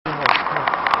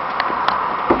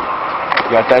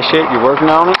You got that shit? You working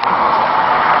on it? I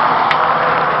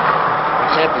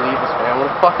can't believe this, man. What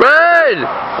the fuck? Red!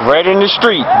 Red in the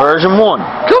street, version 1.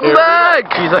 Come back!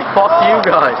 He's like, fuck you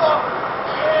guys.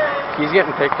 He's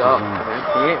getting picked up, man.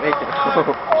 He ain't making it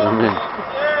home.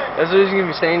 That's what he's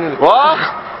gonna be saying to the What?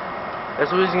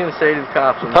 That's what he's gonna say to the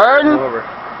cops. Pardon?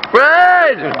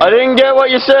 Red! I didn't get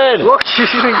what you said. Look,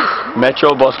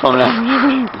 Metro bus coming out.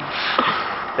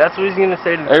 that's what he's gonna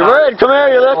say to the Hey, cops. Red, come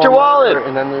here, you left your wallet.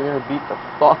 And then they're gonna beat the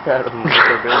fuck out of him with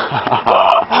their business.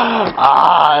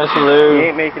 That's He Lou.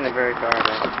 ain't making it very far,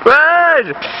 man. Red!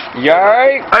 You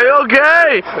alright? Are you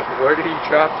okay? Where did he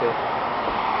drop to?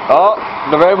 Oh,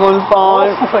 the red one's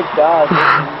fine. Oh my god.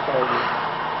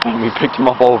 We picked him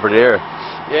up over there.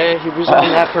 Yeah, he was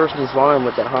on that person's lawn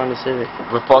with that Honda Civic.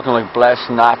 With fucking like black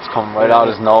knots coming right out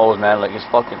his nose, man. Like it's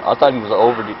fucking. I thought he was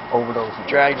overdosing.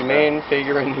 Dragged him in,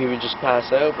 figuring he would just pass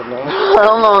out, but no. I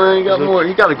don't know, man. He got more.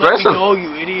 He got aggressive. Oh,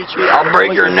 you idiot! I'll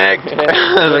break your neck. I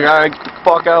was like, alright, get the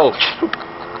fuck out.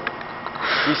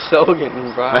 He's so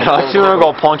getting brought. Man, I sooner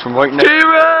go punch him right in the head.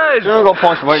 T-Red! Sooner go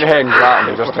punch him right in the head and drop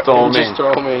him just to throw him in. Just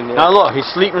throw him in. Yeah. Now look, he's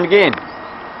sleeping again.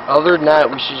 Other than that,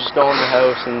 we should just go in the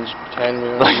house and just pretend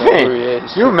we don't know who he is.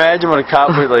 Can you imagine what a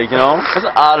cop would like, you know? That's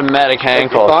an automatic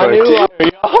handcuff. If I right knew there.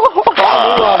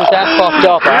 I was that fucked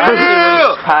up, I honestly would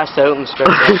have just passed out and straight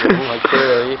out. Like,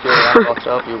 clearly, if you were that fucked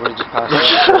up, you would have just passed out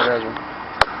and straight out.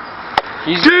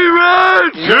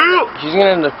 T-Red! He's gonna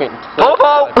end up getting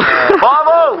Bobo!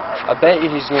 Bobo! I bet you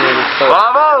he's gonna get killed.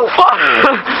 Bobo!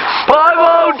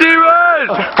 Bobo! T-Red!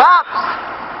 Stop!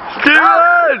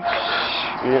 T-Red!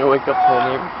 You're gonna wake up to a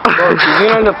neighbor. Look, he's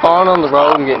gonna end up falling on the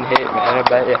road and getting hit, man, I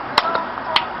bet you.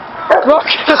 Look!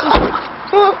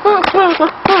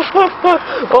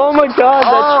 Oh my god,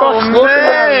 that truck's looking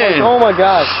at him. Oh my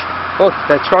gosh. Look,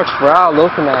 that truck's Ral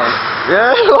looking at him.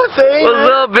 Yeah, what's that? What's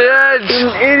up, bitch? He's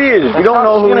an idiot. We That don't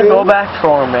know truck's who he gonna go is. back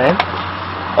for him, man.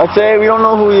 I'd say we don't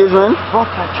know who he is, man. Look,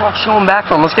 that truck's going back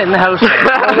for him. Let's get in the house.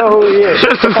 I don't know who he is.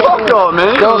 Fuck off,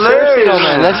 man. No, seriously though,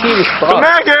 man. Let's see this Come fuck.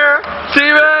 back here.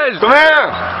 T-Red! Come here.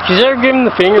 She's ever given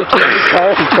the finger to his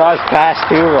car and drives past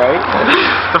too, right?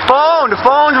 The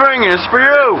phone's ringing. It's for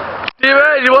you.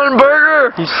 T-Red, you want a burger?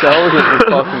 He's so getting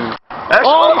fucking... That's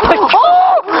Oh my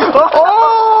god!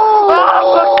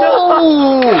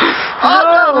 I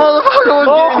thought that motherfucker was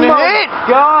getting hit.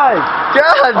 God!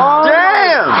 God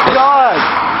damn. God!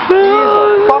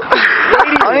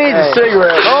 I need a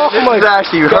cigarette. Oh my This is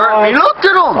actually hurting me. Look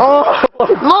at him. Oh,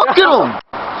 Look at him.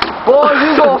 Boy,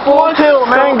 he's going full tilt,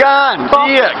 man. Gone.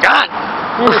 Yeah, gone.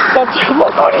 Look at him,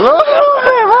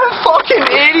 man. What a fucking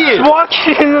idiot.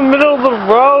 walking in the middle of the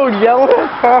road yelling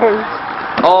at cars.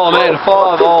 Oh, man. The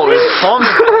fall. Oh, it's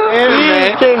pumping in,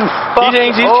 man. He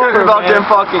thinks he's tripping about them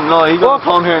fucking... No, he's gonna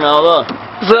come here now, look.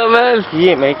 What's up, man? He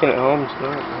ain't making it home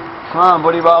tonight. Come on,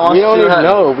 buddy. We don't even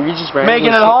know. We just randomly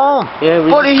Making it home. Yeah, we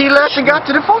Buddy, he left and got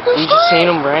to the fucking We street. just seen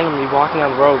him randomly walking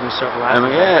down the road and start I laughing.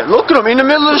 mean, yeah, look at him in the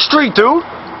middle of the street, dude.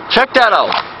 Check that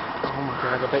out. Oh my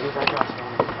god, I bet you that guy's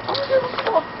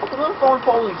We're phone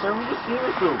police, man. We just seen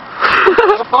this dude.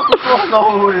 What the fuck is going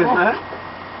on with it, man?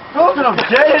 Look at him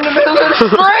dead in the middle of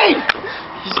the street.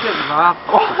 He's getting robbed.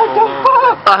 What the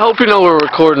fuck? I hope you know we're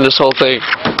recording this whole thing.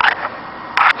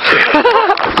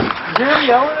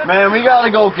 Man, we gotta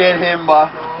go get him, boy.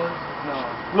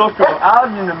 Look at him out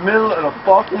in the middle of the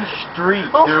fucking street,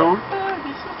 dude.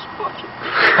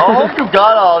 I hope you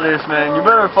got all this, man. You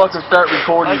better fucking start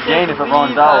recording again if it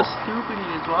runs out. Stupid he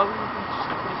is. Why would you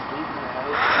just sleep in the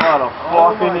house? What a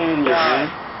fucking idiot, man.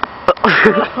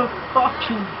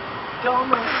 Fucking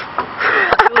dumbass.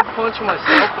 I feel like punching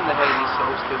myself in the head. He's so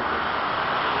stupid.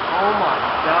 Oh my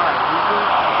god.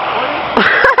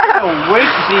 I can't wait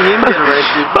to see him get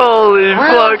arrested. Holy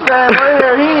fuck. Right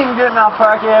here, he ain't getting off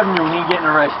Park Avenue and he getting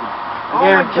arrested. Oh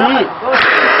my Guarantee it.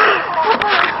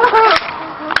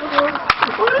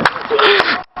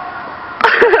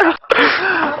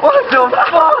 What the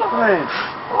fuck, man?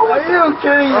 Are you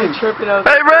kidding me? I'm tripping out.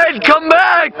 Hey, Red, come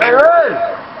back! Hey, Red!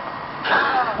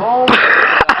 Oh my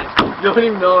god. You don't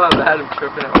even know how bad I'm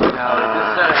tripping out right now.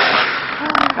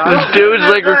 This dude's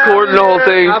like recording the whole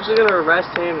thing. Cops are gonna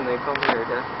arrest him and they come here,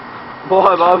 okay?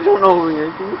 Boy, Bob, you don't know who he is.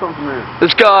 Can you come from here?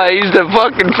 This guy, he's the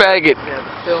fucking faggot. Yeah,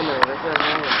 the filmer. That's that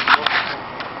name.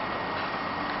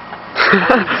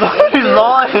 He's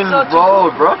lying,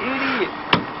 road, bro. Idiot.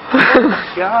 Oh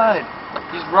my god.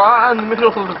 He's right in the middle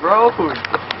of the road.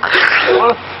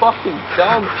 What a fucking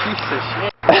dumb piece of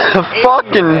shit.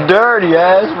 Fucking dirty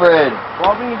ass Red.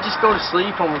 Why wouldn't you just go to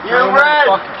sleep when we You're throw him on Red.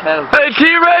 the fucking couch? Hey,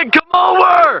 T-Red, come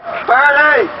over!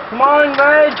 Faraday! Come on,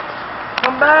 Red.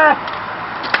 Come back.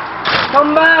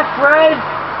 Come back, Red.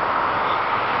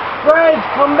 Red,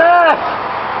 come back.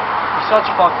 such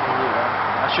fucking heat, man.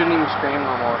 I shouldn't even scream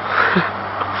no more.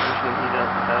 I shouldn't heat up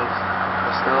the house.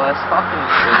 But still, that's fucking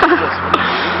ridiculous.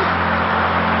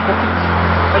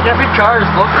 Like every car is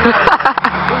looking at it.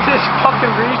 Look at this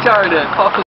fucking retarded. Fucking